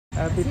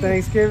Happy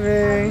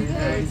Thanksgiving.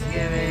 Happy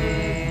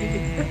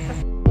Thanksgiving.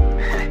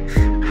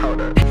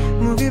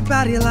 Move your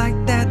body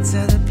like that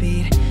to the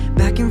beat.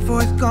 Back and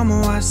forth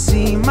como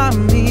así,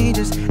 mami.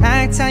 Just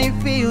act how you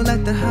feel,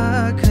 let the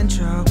hug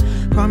control.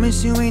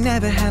 Promise you ain't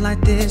never had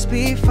like this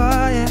before,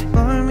 yeah.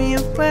 Blowing me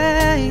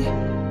away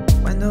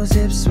when those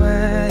hips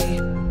sway.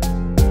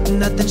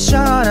 Nothing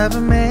short of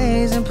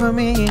amazing. Put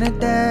me in a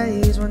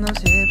daze when those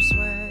hips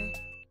sway.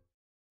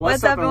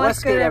 What's up and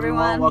what's good,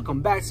 everyone?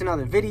 Welcome back to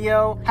another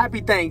video.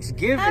 Happy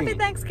Thanksgiving. Happy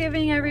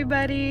Thanksgiving,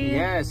 everybody.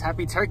 Yes,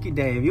 happy Turkey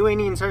Day. If you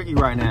ain't eating turkey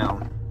right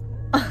now,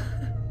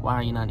 why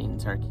are you not eating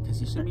turkey?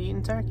 Because you should be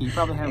eating turkey. You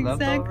probably have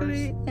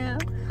leftovers. Yeah.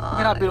 Look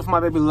at how beautiful my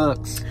baby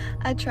looks.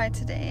 I tried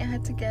today. I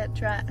had to get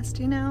dressed,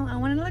 you know. I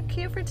wanted to look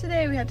cute for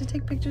today. We had to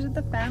take pictures of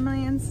the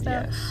family and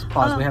stuff. Yes.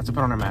 Pause. We have to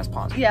put on our mask.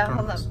 Pause. Yeah,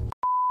 hold up.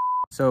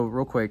 So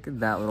real quick,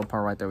 that little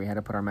part right there, we had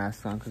to put our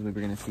masks on because we were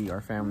going to see our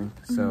family.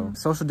 So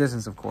social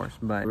distance, of course,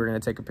 but we're going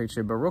to take a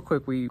picture. But real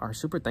quick, we are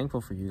super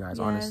thankful for you guys,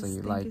 honestly.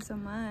 Thank you so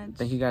much.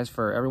 Thank you guys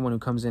for everyone who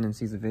comes in and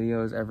sees the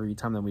videos every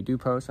time that we do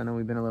post. I know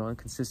we've been a little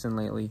inconsistent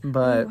lately,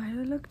 but... Why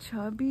do I look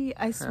chubby?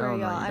 I swear,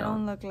 y'all, I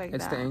don't look like that.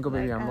 It's the angle,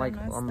 baby. I'm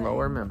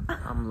lower, mem.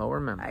 I'm lower,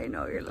 mem. I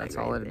know you're like That's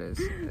all it is.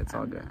 It's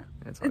all good.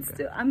 It's all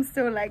good. I'm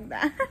still like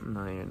that.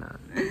 No, you're not.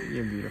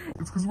 You're beautiful.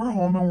 It's because we're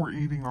home and we're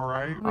eating, all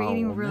right? We're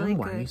eating really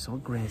Why good. are you so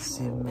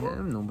aggressive,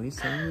 man? Nobody's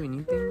telling you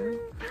anything, man.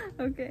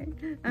 Okay.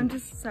 I'm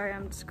just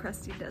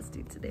crusty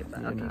dusty today,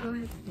 but okay, go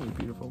ahead. You're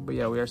beautiful. But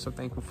yeah, we are so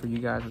thankful for you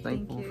guys. We're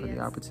thankful for the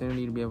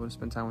opportunity to be able to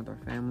spend time with our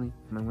family.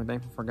 And we're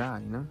thankful for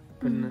God, you know?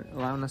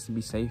 Allowing us to be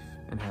safe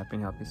and happy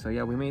and healthy. So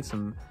yeah, we made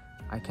some...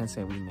 I can't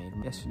say we made.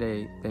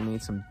 Yesterday, they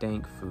made some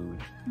dank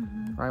food.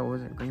 Right? What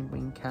was it? Green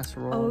bean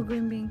casserole? Oh,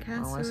 green bean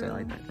casserole. Oh, I say it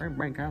like that. Green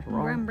bean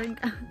casserole.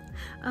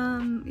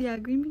 Yeah,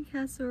 green bean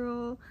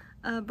casserole,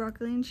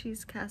 broccoli and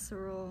cheese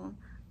casserole,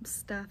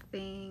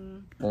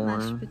 stuffing,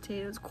 mashed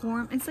potatoes,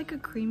 corn. It's like a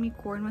creamy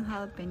corn with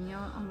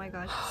jalapeno. Oh my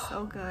gosh, it's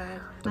so good.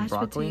 Mashed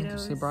broccoli?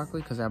 potatoes. Did you say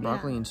broccoli? Because that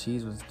broccoli and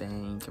cheese was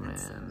dank,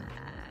 man.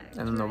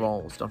 And then the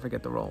rolls. Don't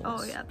forget the rolls.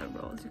 Oh yeah, the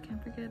rolls. You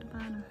can't forget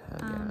about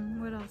them.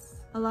 What else?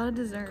 A lot of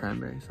dessert.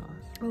 Cranberry sauce.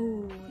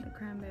 Oh, the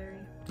cranberry.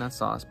 Not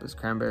sauce, but it's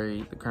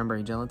cranberry. The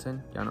cranberry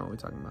gelatin. Y'all know what we're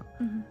talking about.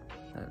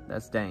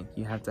 That's dank.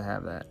 You have to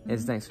have that.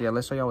 It's dank. So yeah,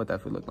 let's show y'all what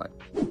that food looked like.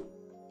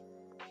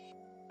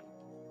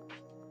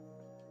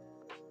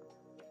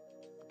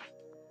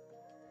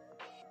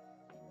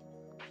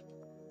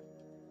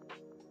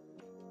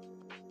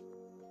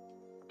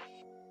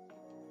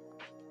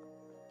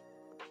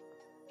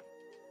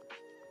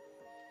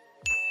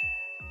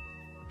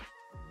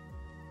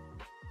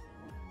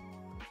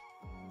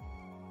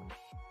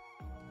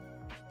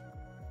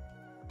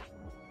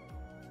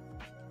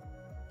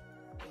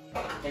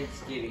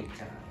 Thanksgiving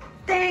time.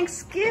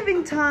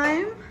 Thanksgiving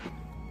time.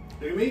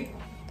 Look at me.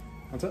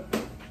 What's up?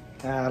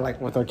 I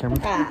like with our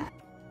camera.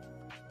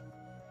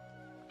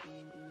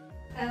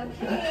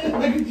 Okay.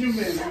 Look at you,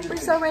 man. We're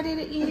so ready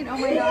to eat. Oh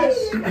my gosh.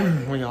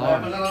 We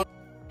are.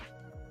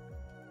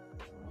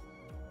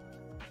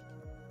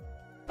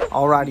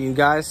 Alrighty, you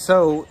guys.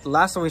 So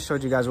last time we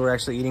showed you guys, we were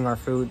actually eating our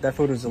food. That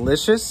food was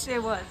delicious.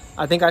 It was.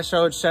 I think I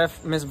showed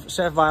Chef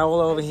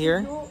Viola over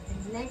here,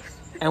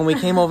 and we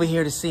came over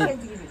here to see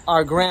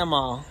our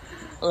grandma.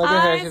 Look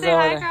at her. She's say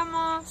over hi, there.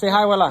 Grandma. Say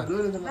hi, Willa.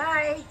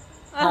 Bye.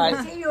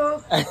 Hi. See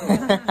you.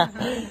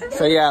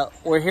 So yeah,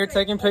 we're here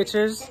taking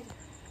pictures.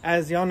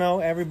 As y'all know,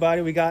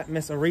 everybody, we got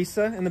Miss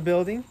Arisa in the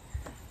building,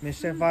 Miss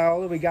Chef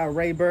Viola. We got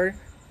Ray Bird,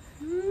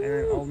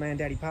 and old man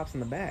Daddy Pops in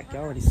the back.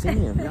 Y'all already see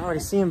him. Y'all already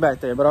see him back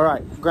there. But all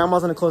right,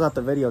 Grandma's gonna close out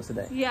the video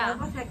today. Yeah.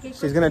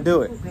 She's gonna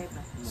do it.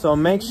 So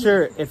make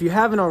sure, if you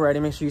haven't already,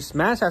 make sure you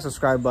smash that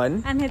subscribe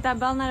button. And hit that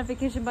bell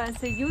notification button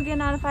so you get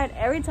notified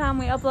every time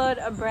we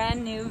upload a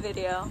brand new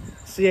video.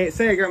 Say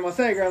it, Grandma.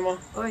 Say it, Grandma.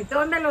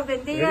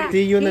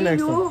 See you in the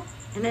next one.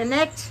 In the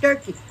next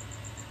turkey.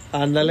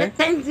 Andale.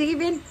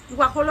 Thanksgiving,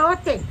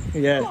 guajolote.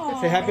 Yes.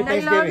 Say happy And I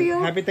love Thanksgiving.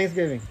 you. Happy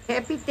Thanksgiving.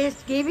 Happy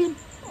Thanksgiving.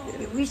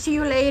 We see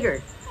you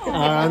later.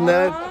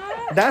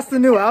 That's the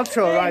new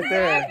outro right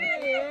there.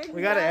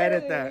 We gotta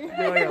edit that.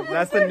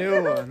 That's the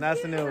new one.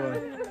 That's the new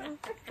one.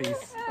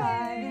 Peace.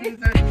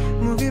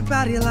 Move your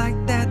body like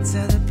that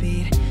to the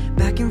beat.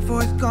 Back and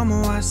forth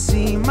como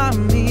así,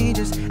 mami.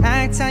 Just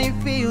act how you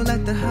feel,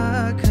 let the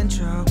hug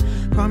control.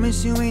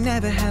 Promise you ain't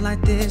never had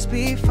like this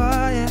before,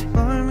 yeah.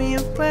 Blowing me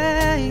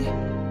away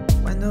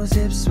when those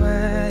hips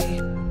sway.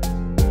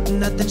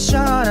 Nothing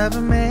short of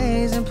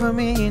amazing. Put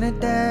me in a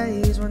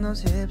daze when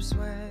those hips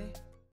sway.